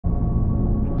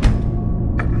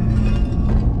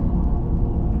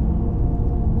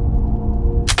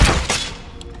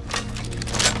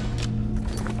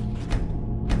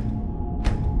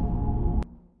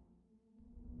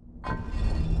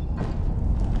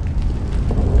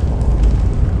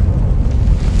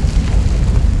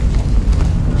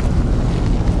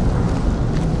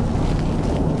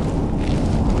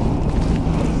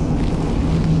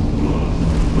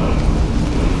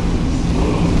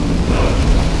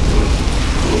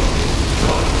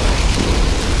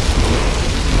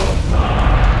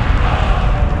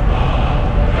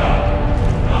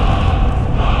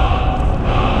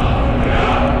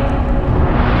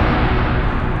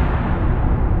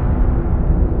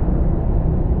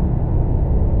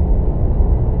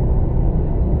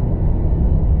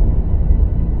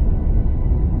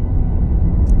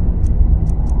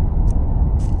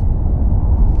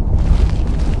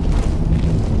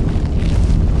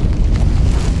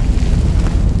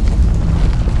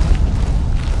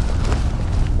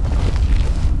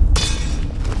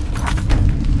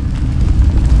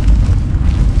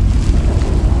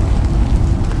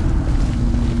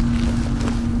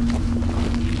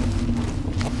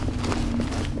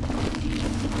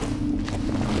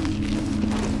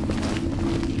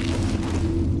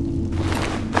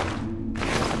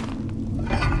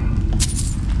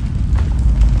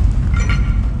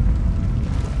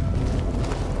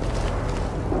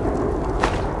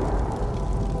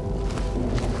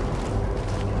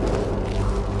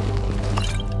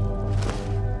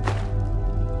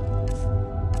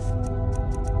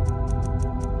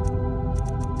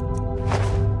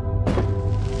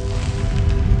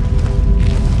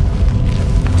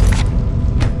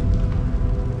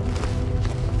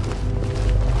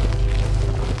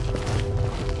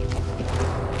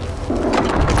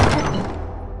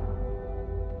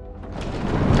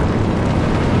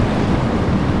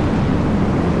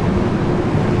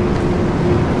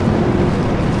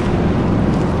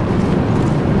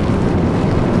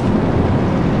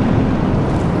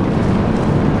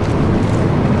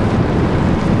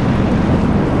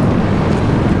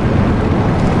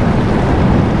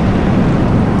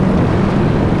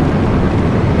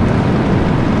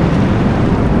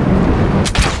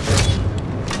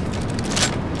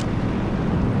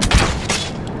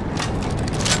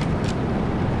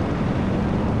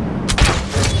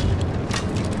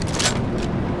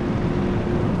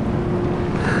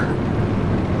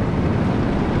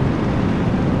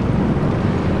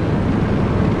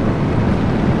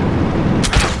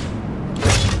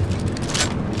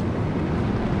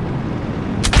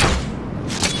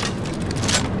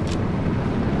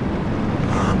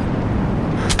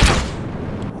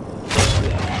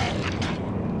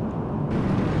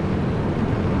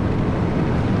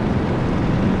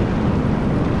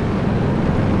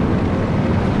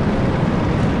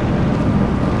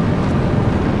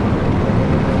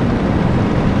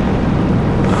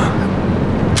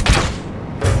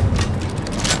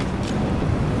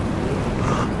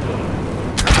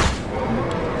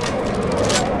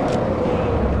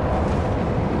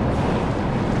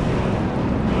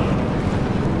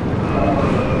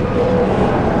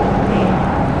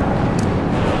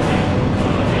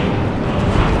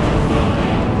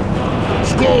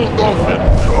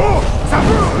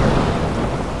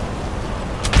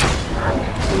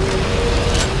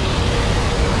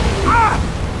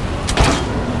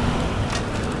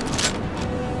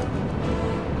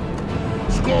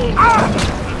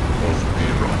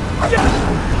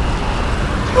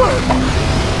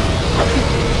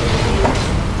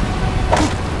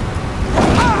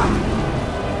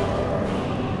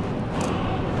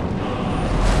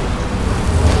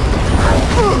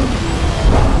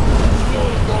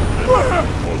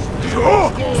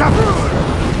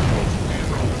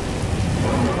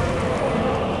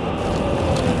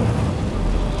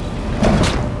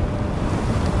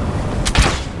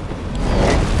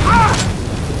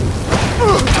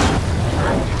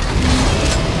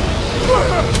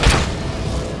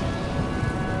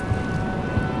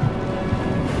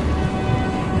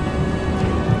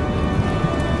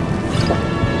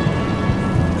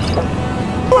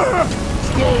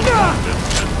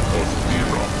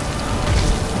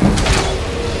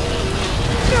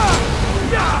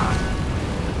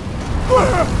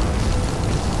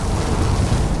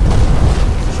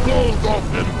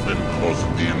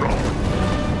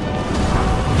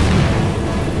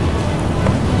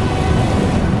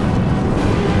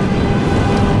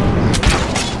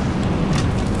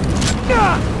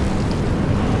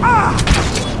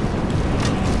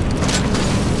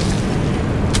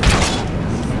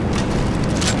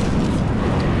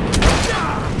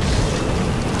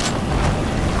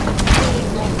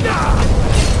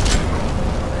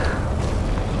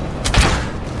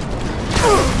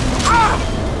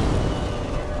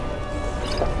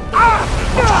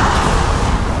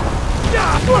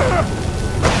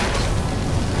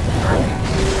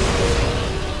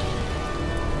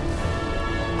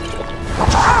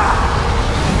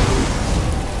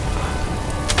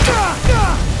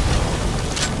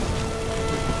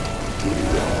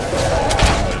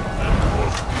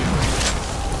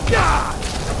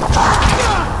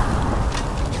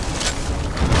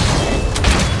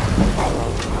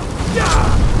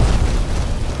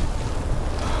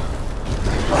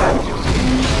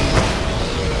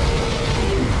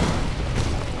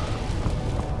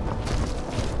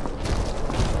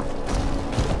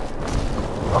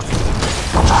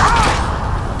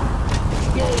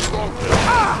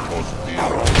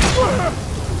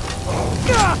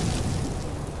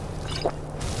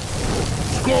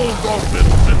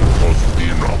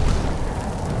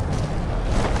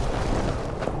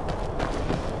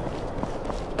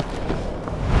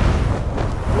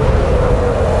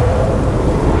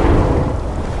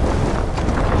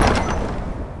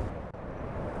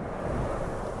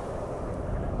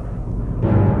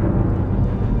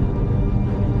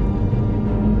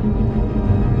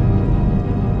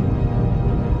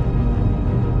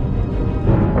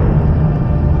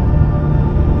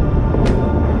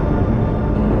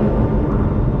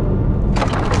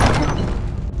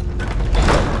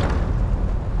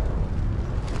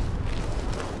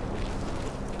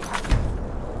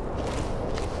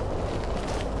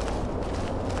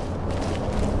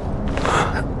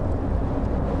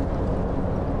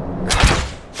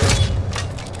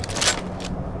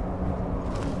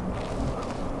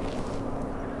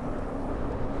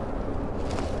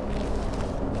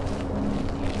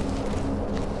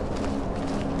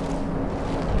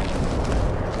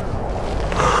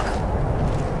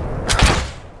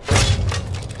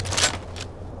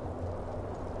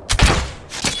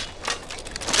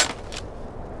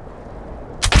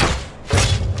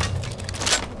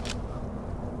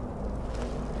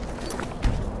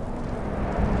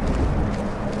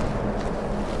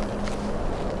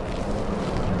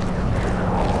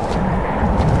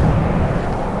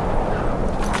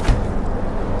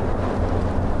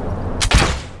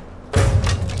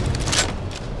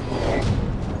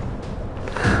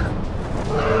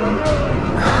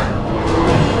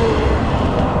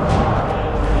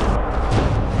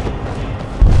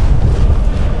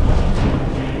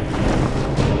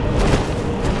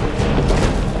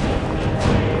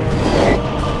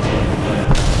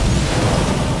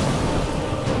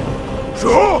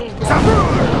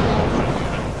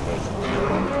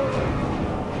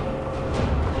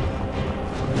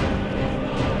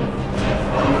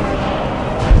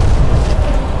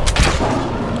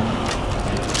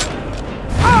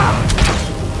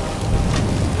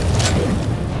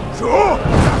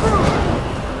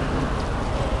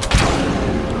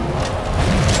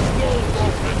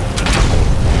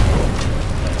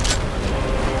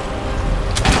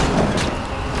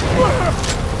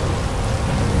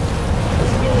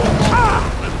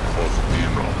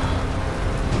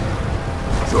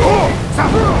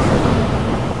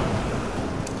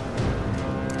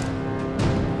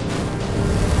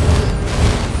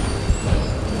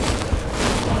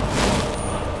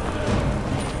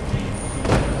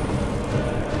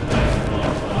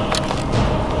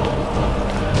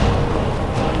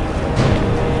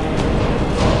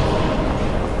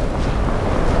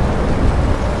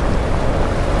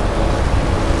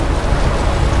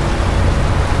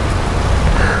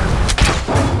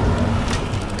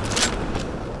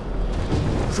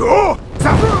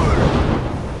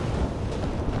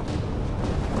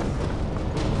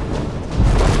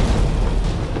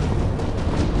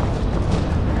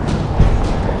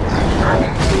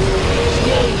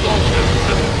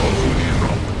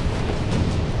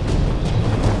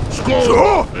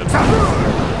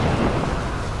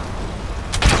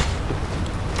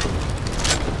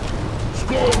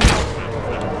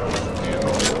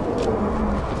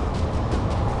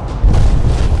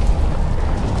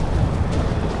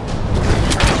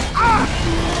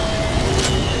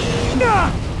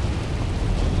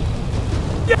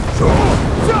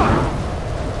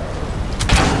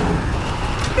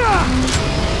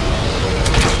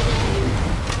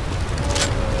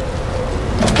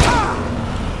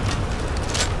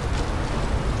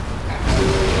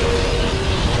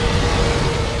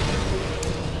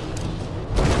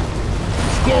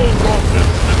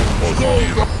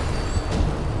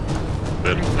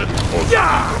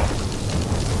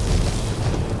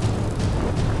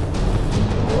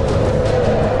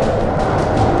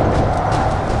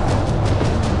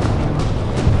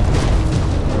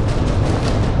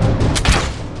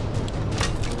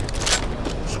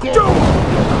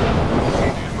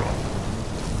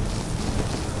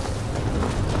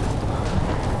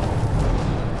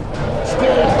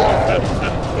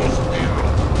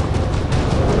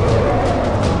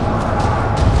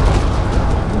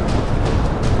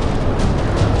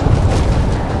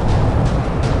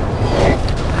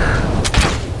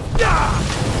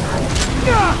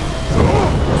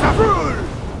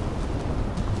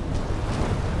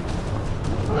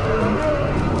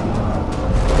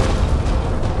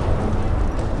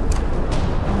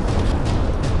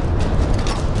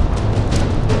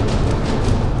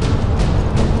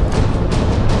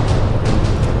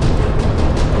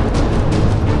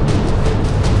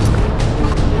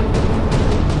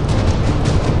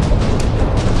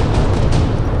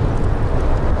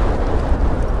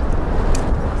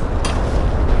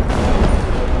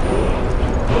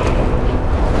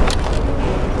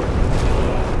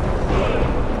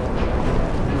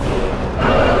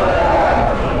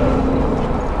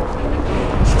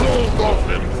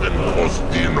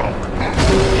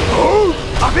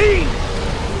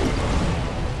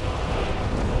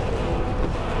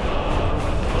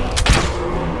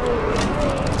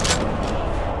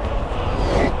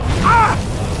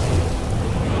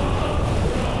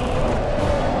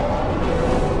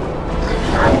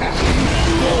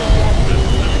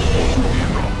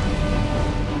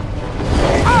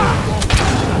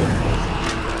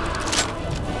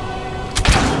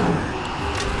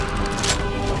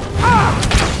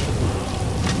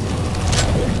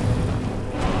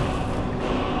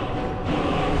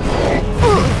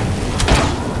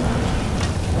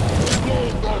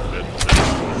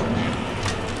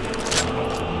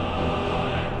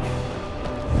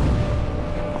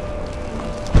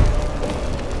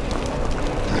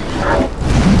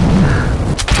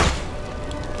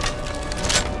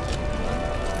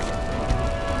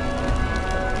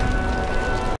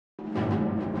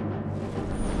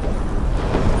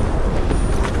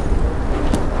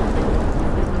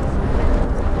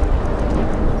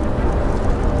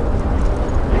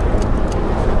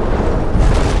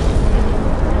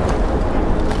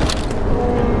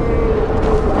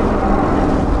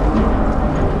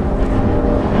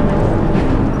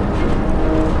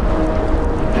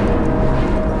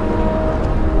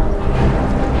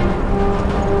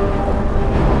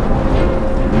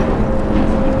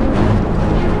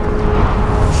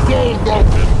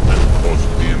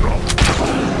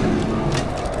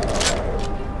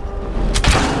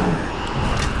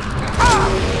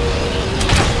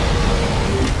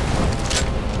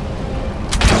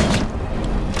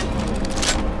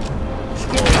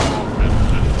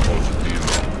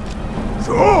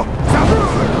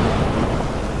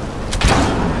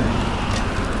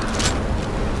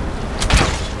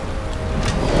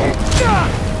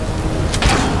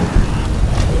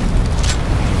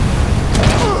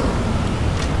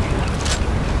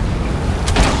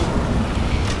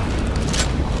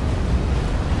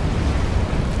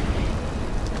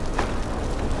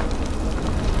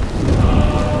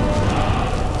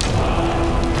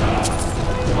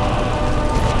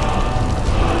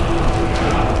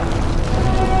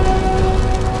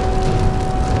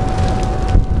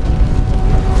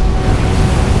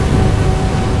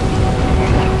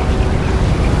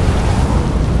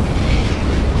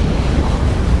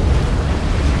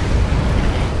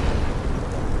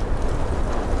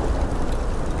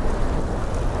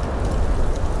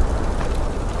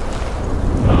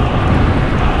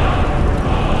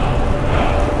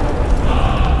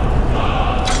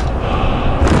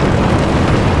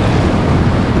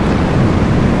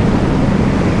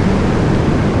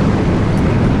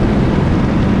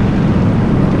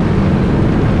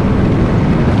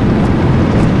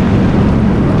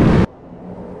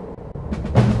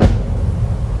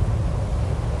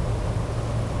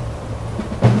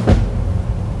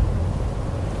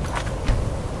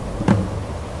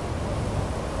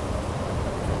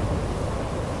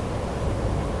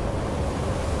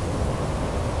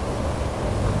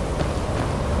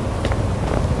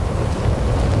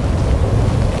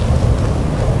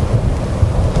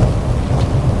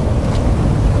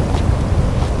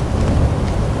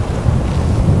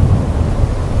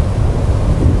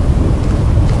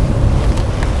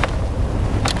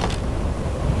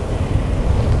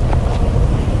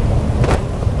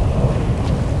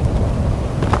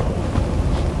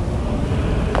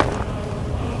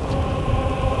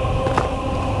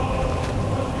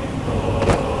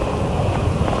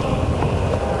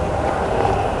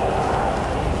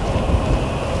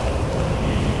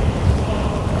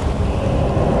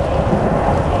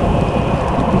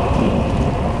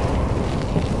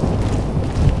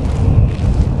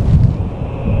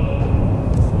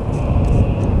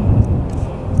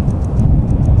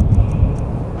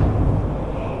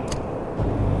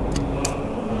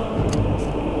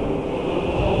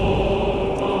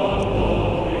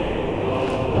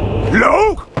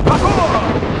Look!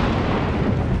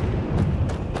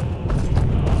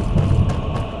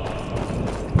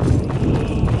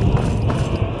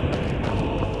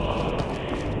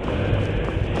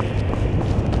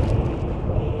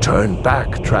 Turn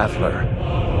back, traveler.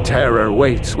 Terror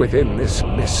waits within this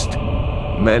mist.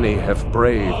 Many have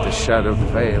braved the shadowed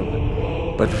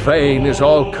veil, but vain is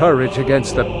all courage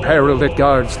against the peril that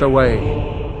guards the way.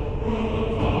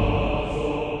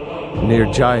 Near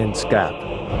Giant's Gap,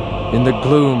 in the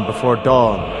gloom before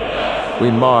dawn,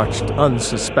 we marched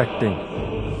unsuspecting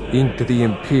into the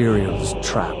Imperial's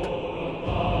trap.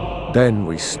 Then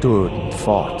we stood and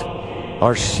fought,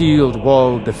 our shield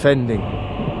wall defending,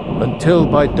 until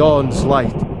by dawn's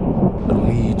light, the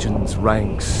Legion's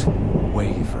ranks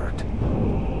wavered.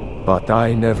 But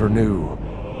I never knew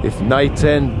if Night's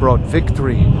End brought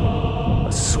victory,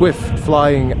 a swift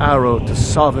flying arrow to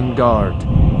Sovngarde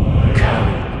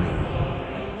carried me.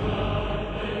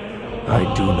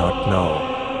 I do not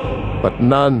know, but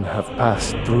none have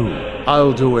passed through.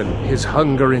 Alduin, his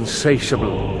hunger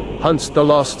insatiable, hunts the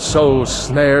lost souls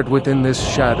snared within this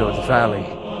shadowed valley.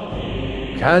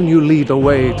 Can you lead the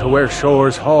way to where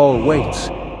Shore's Hall waits,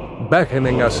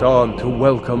 beckoning us on to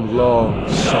welcome long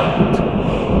sought?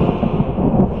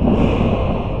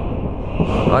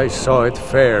 I saw it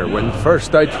fair when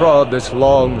first I trod this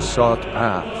long-sought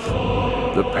path.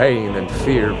 The pain and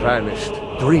fear vanished,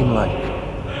 dreamlike,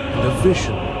 and a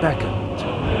vision beckoned.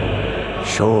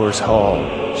 Shore's Hall,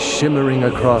 shimmering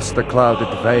across the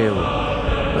clouded veil,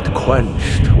 but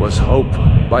quenched was hope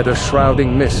by the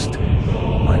shrouding mist.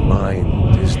 My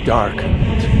mind is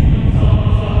darkened.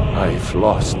 I've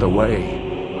lost the way,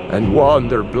 and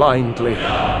wander blindly.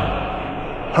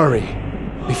 Hurry,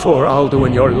 before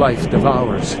Alduin your life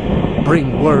devours.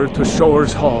 Bring word to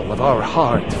Shore's Hall of our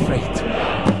hard fate.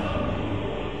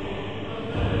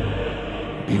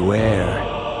 Beware,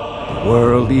 the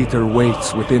World Eater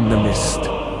waits within the mist.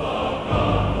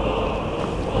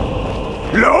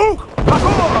 Look!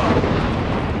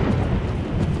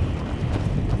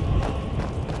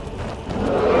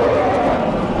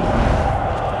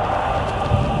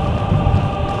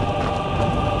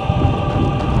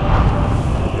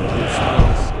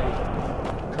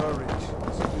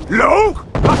 Look!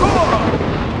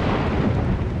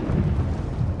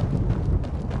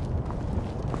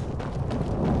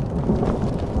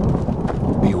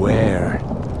 Beware,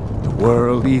 the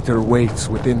World Eater waits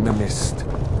within the mist.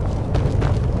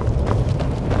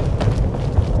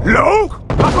 Look!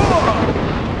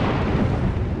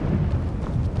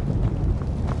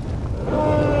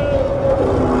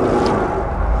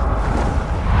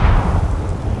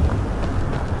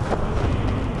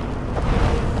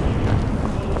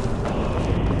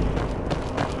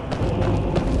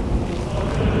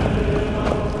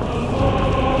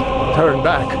 Turn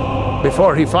back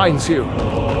before he finds you.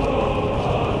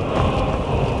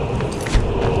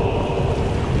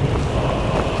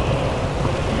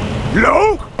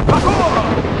 Look!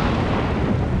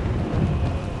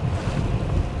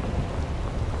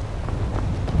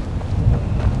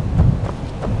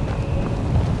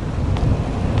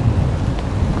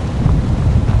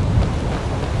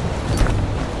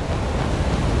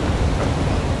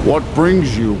 What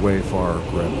brings you, Wayfarer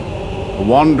Grim? A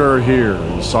wander here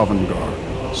in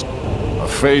Sovngarde, a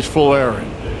fateful errand.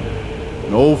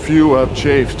 No few have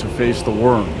chafed to face the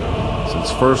worm, since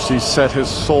first he set his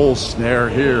soul snare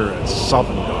here at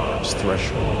Sovngarde's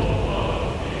threshold.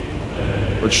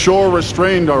 But Shore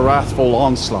restrained our wrathful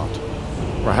onslaught.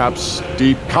 Perhaps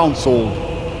deep counseled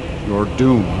your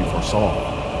doom he foresaw.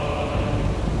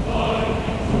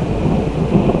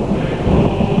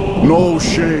 No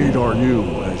shade are you,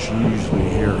 as usually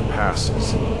here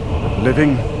passes.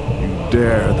 Living, you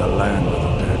dare the land of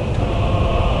the dead.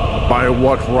 By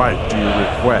what right do you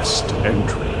request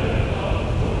entry?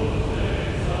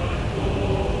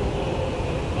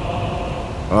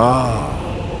 Ah,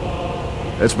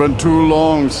 it's been too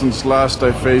long since last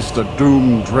I faced a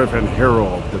doom-driven hero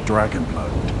of the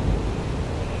Dragonblood.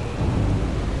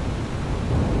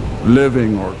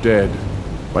 Living or dead,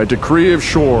 by decree of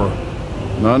Shore,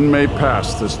 none may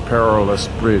pass this perilous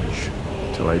bridge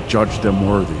till I judge them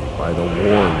worthy by the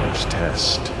warrior's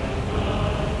test.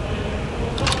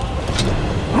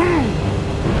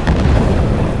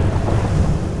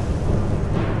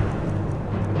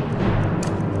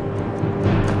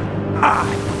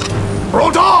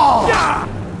 Rodal! Yeah!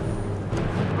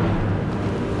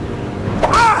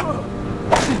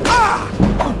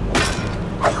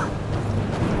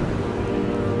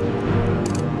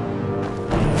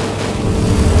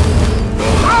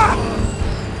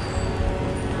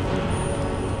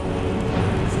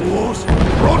 Fools!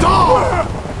 Rodal!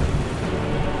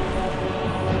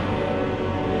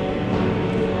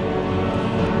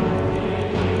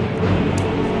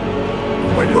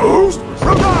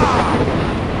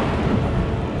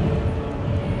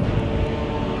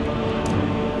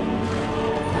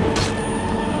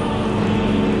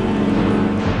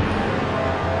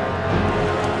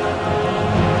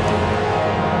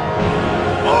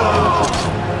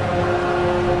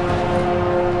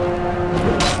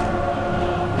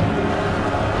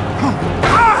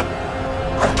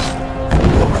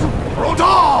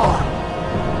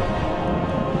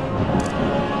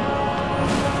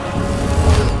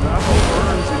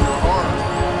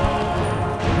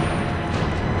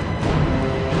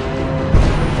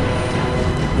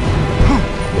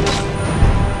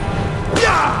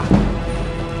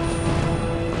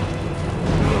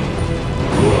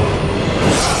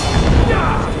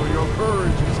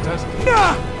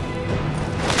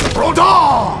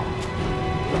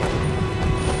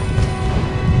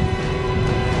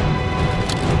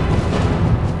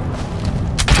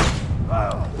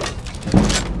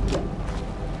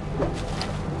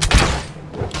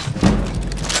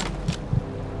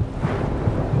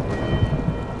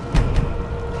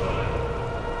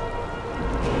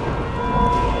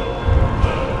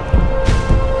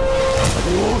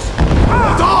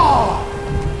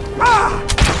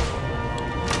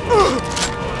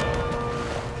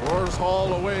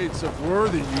 Knights of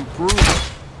Worthy, you prove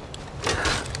it.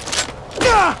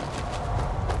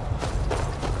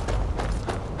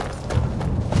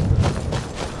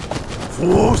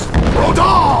 Fools,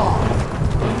 Rodon!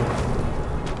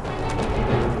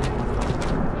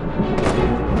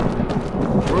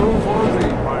 Prove worthy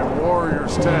by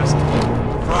warrior's test.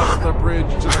 Cross the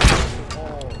bridge to the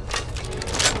hall.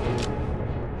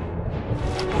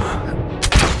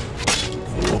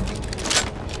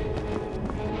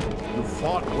 You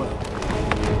fought well.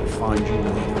 I find you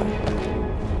worthy.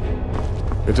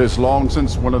 It is long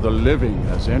since one of the living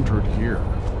has entered here.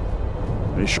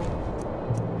 May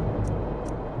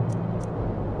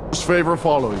favor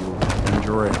follow you and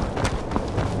your aid.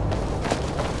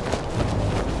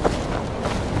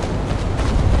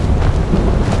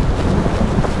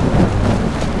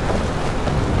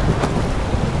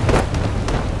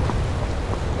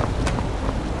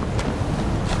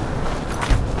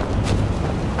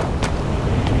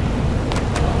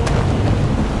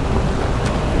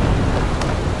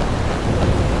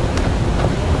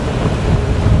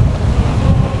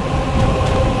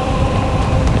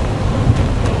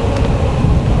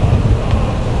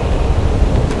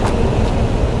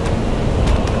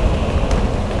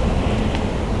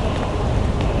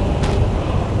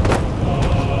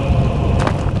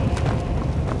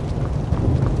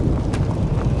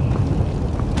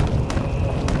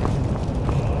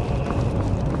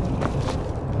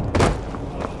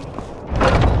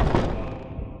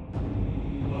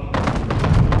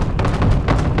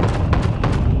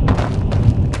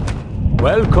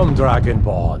 Welcome,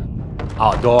 Dragonborn.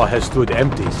 Our door has stood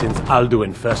empty since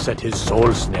Alduin first set his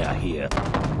soul snare here.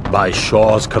 By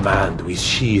Shaw's command, we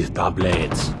sheathed our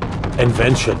blades, and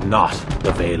ventured not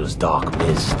the Vale's dark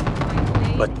mist.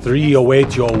 But three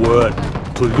await your word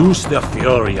to loose their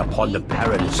fury upon the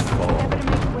perilous foe.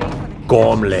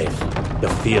 Gormlaith, the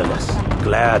fearless,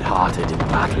 glad-hearted in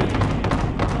battle.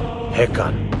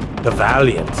 Hecon, the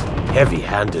valiant,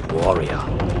 heavy-handed warrior.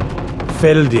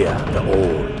 Feldir, the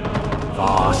old,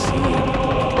 far-seeing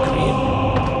and grim.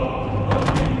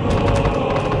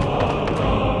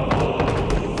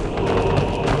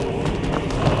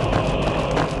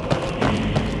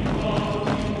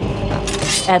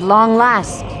 At long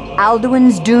last,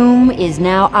 Alduin's doom is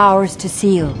now ours to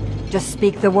seal. Just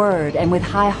speak the word, and with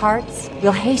high hearts,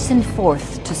 we'll hasten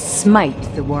forth to smite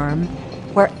the worm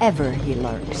wherever he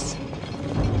lurks.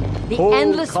 The Hold,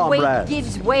 endless comrades. wait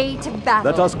gives way to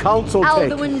battle. Let us counsel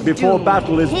take Alduin's before doom,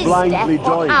 battle is his blindly death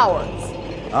or joined. ours.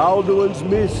 Alduin's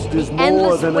mist is more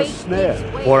Endless than a wait snare.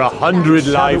 gives way For to 100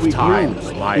 Shadowy lifetimes,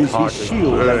 gloom my is heart his is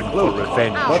shield burned and for cloak.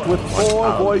 revenge. But with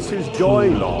four voices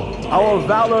joined, our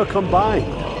valor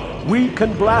combined, we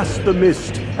can blast the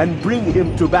mist and bring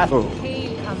him to battle.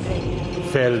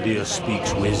 Feldir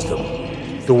speaks wisdom.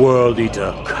 The World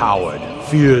Eater, coward,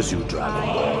 fears you,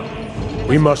 Dragonborn.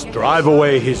 We must drive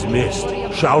away his mist,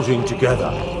 shouting together,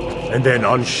 and then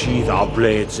unsheath our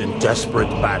blades in desperate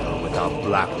battle with our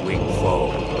black-winged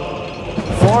foe.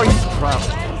 For ye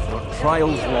travel, your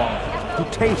trials long, to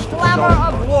taste the Glamour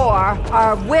song. of war,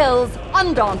 our wills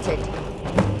undaunted.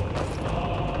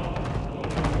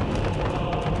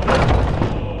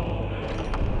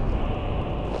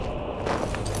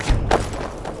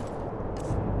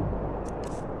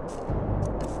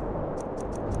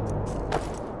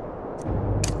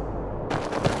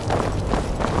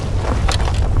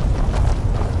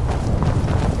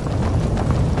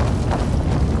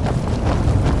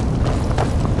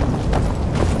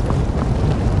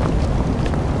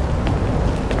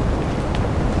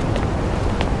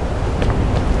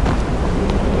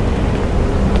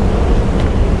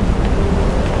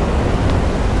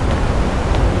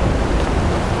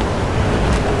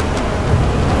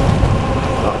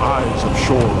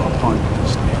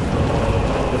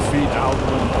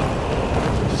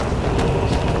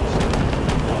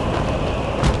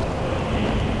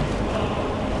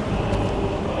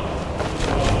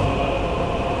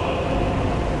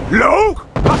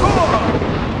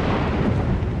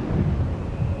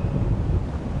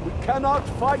 Cannot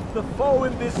fight the foe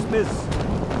in this mist.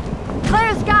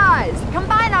 Clear skies!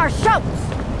 Combine our shouts!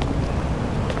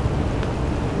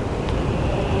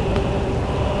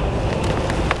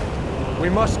 We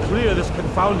must clear this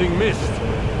confounding mist.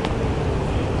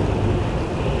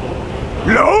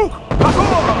 Look!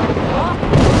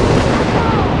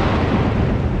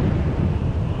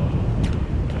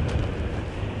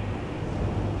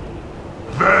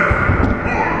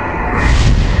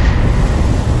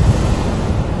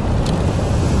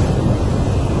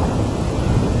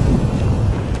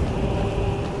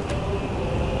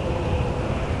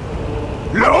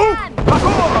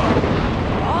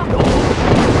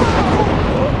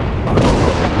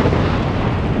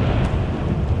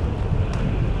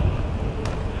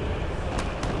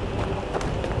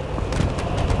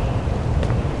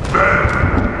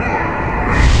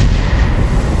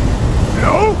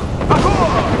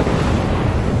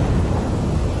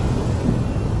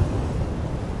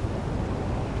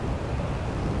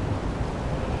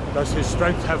 Does his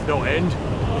strength have no end?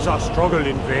 Is our struggle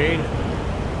in vain?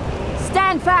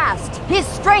 Stand fast! His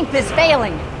strength is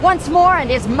failing! Once more and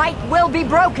his might will be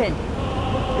broken!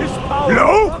 His power...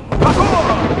 No!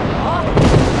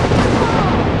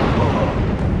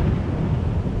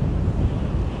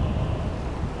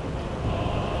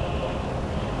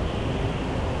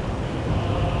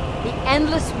 The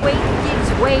endless weight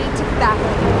gives way to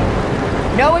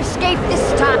battle. No escape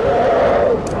this time!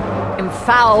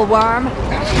 Foul worm!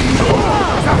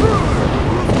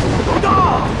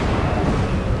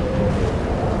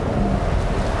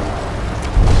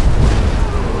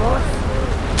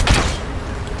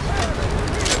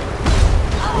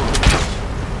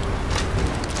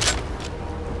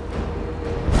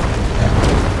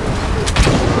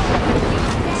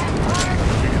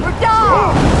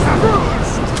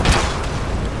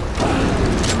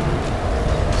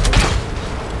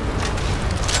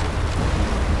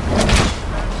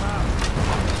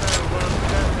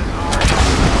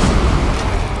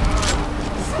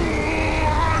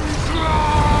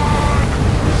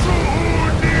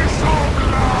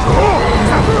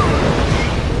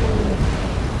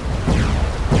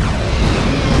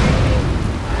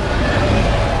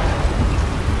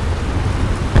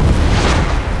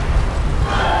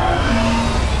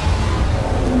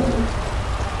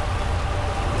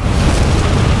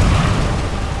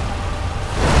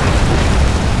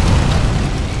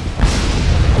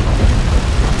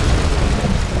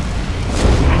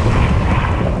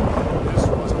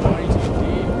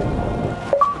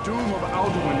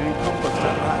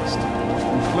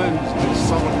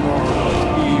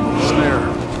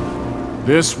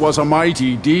 This was a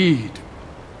mighty deed.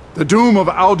 The doom of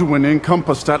Alduin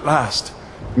encompassed at last,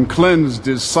 and cleansed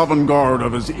his Sovngarde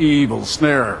of his evil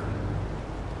snare.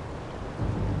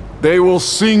 They will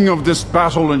sing of this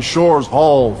battle in Shore's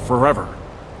Hall forever,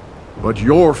 but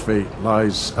your fate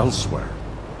lies elsewhere.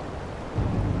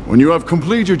 When you have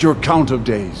completed your count of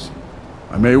days,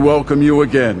 I may welcome you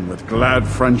again with glad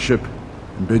friendship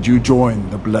and bid you join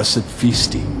the blessed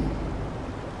feasting.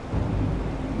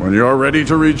 When you are ready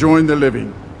to rejoin the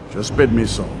living, just bid me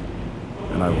so,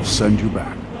 and I will send you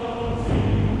back.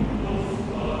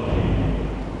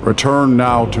 Return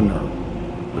now to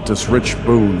Nirn, with this rich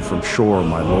boon from Shore,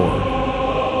 my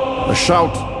lord. A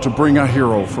shout to bring a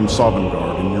hero from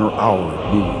Sovngarde in your hour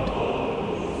of need.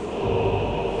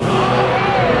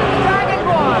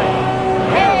 Dragonborn!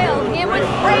 Hail him with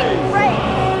great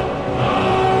praise!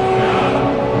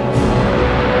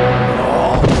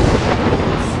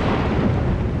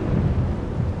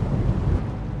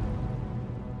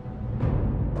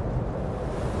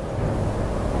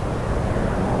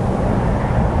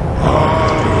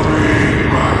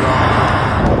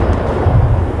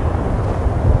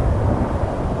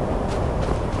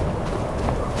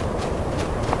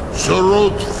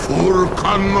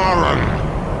 wrpg.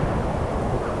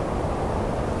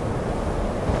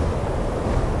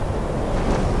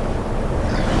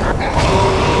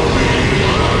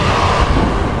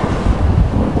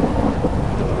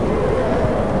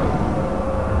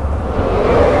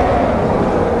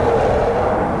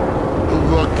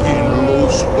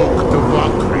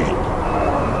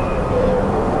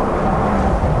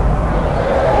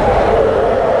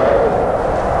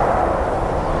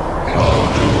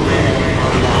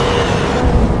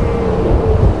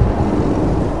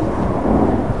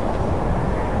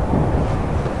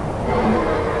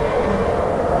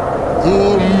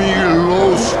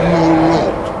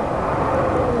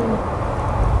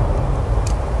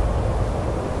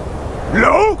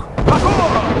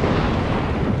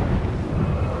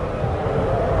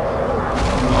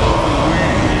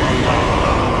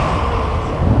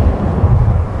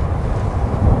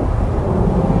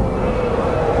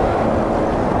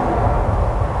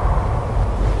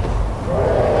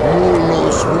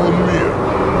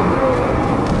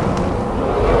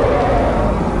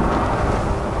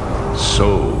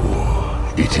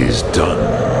 It is done.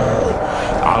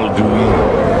 Alduin,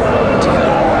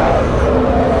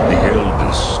 the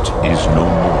eldest, is no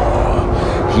more.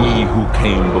 He who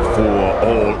came before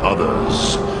all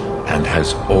others, and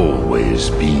has always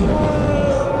been.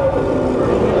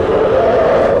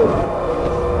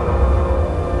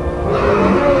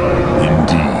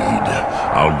 Indeed,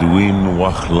 Alduin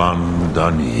Wachlan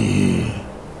Dani.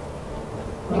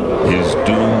 His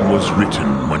doom was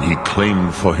written when he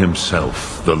claimed for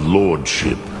himself the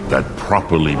lordship that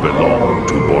properly belonged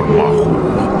to Bormahu,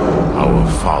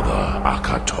 our father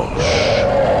Akatosh.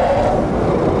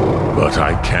 But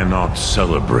I cannot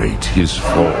celebrate his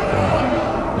fall.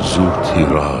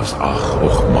 Zutiraz Ach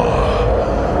Ochma.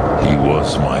 He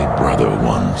was my brother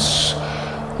once,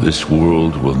 this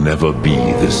world will never be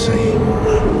the same.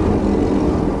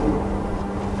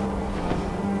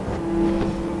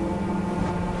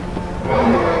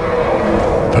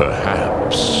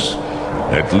 Perhaps.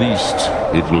 At least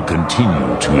it will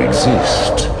continue to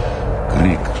exist.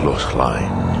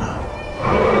 Grikloslein.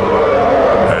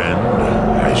 And,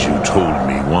 as you told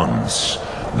me once,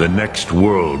 the next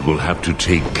world will have to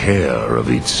take care of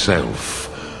itself.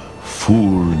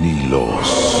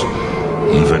 Furnilos.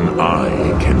 Even I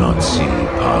cannot see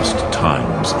past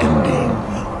time's ending.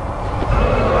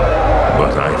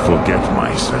 But I forget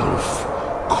myself.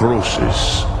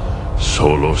 Crosis.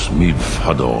 Solos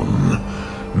midfadon.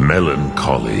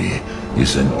 Melancholy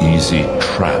is an easy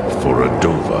trap for a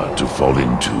Dova to fall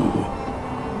into.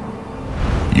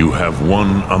 You have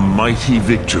won a mighty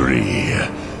victory,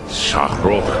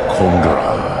 Shahrokh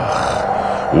Kongra.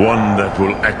 One that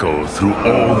will echo through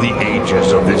all the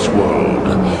ages of this world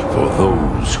for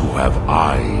those who have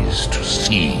eyes to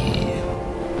see.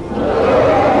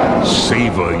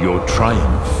 Savor your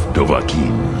triumph,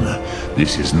 Dovahkiin.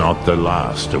 This is not the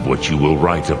last of what you will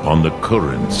write upon the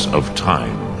currents of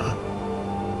time.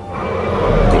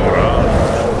 Goran,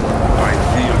 I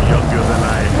feel younger than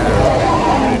I have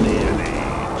in any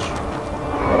age.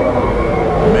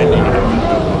 Many of the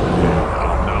Dovahkiin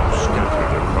are now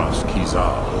scattered across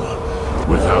Kizal.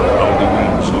 Without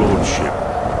Alduin's lordship,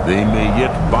 they may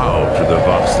yet bow to the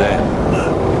Vasen,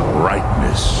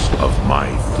 brightness of my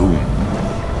Thum.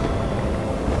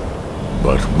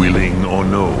 But willing or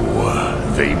no,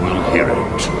 they will hear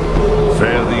it.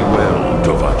 Fare thee well,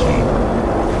 Dovahkiin.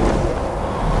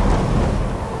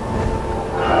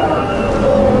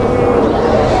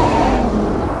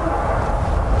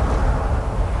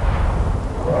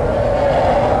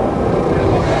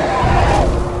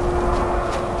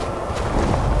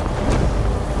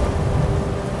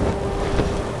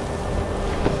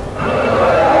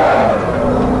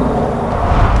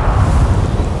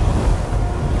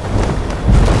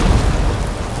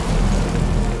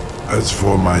 As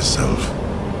for myself,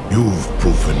 you've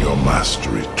proven your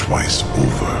mastery twice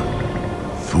over.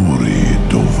 Thuri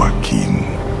Dovahkiin,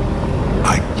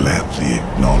 I gladly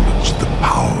acknowledge the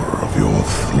power of your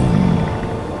Thum.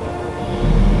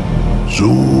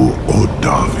 Zu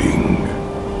Odaving,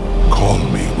 call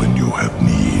me when you have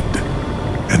need,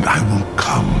 and I will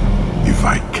come if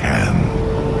I can.